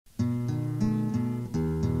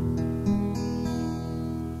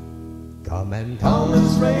Calm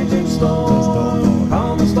this raging storm,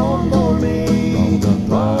 calm the storm for me.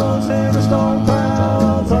 Roll every storm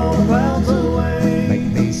clouds, all the clouds away. Make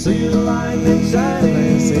me See the lightning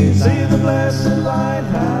shining, see the blessed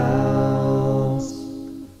lighthouse.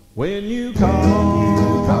 When you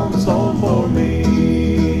calm the storm for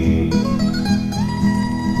me.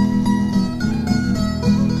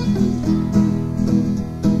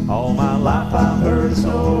 All my life I've heard a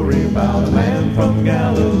story about a man from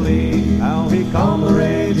Galilee, how he calmed the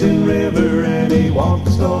raging river and he walked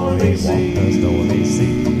the stormy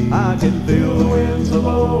sea. I can feel the winds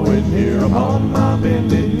blowing here upon my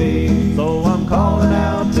bended knee. So I'm calling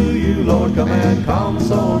out to you, Lord, come and calm the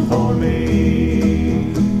storm for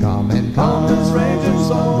me. Calm this raging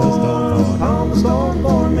storm, calm the storm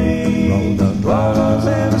for me. Roll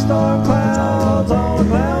every storm clouds, all the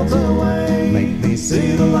clouds away. Make me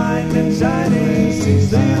See the lightning shining, see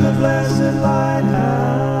the blessed lighthouse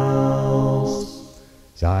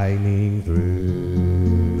shining through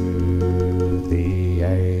the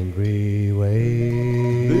angry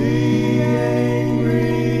waves. The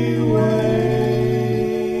angry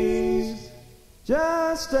waves.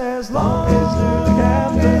 Just as long as the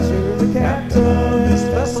captain's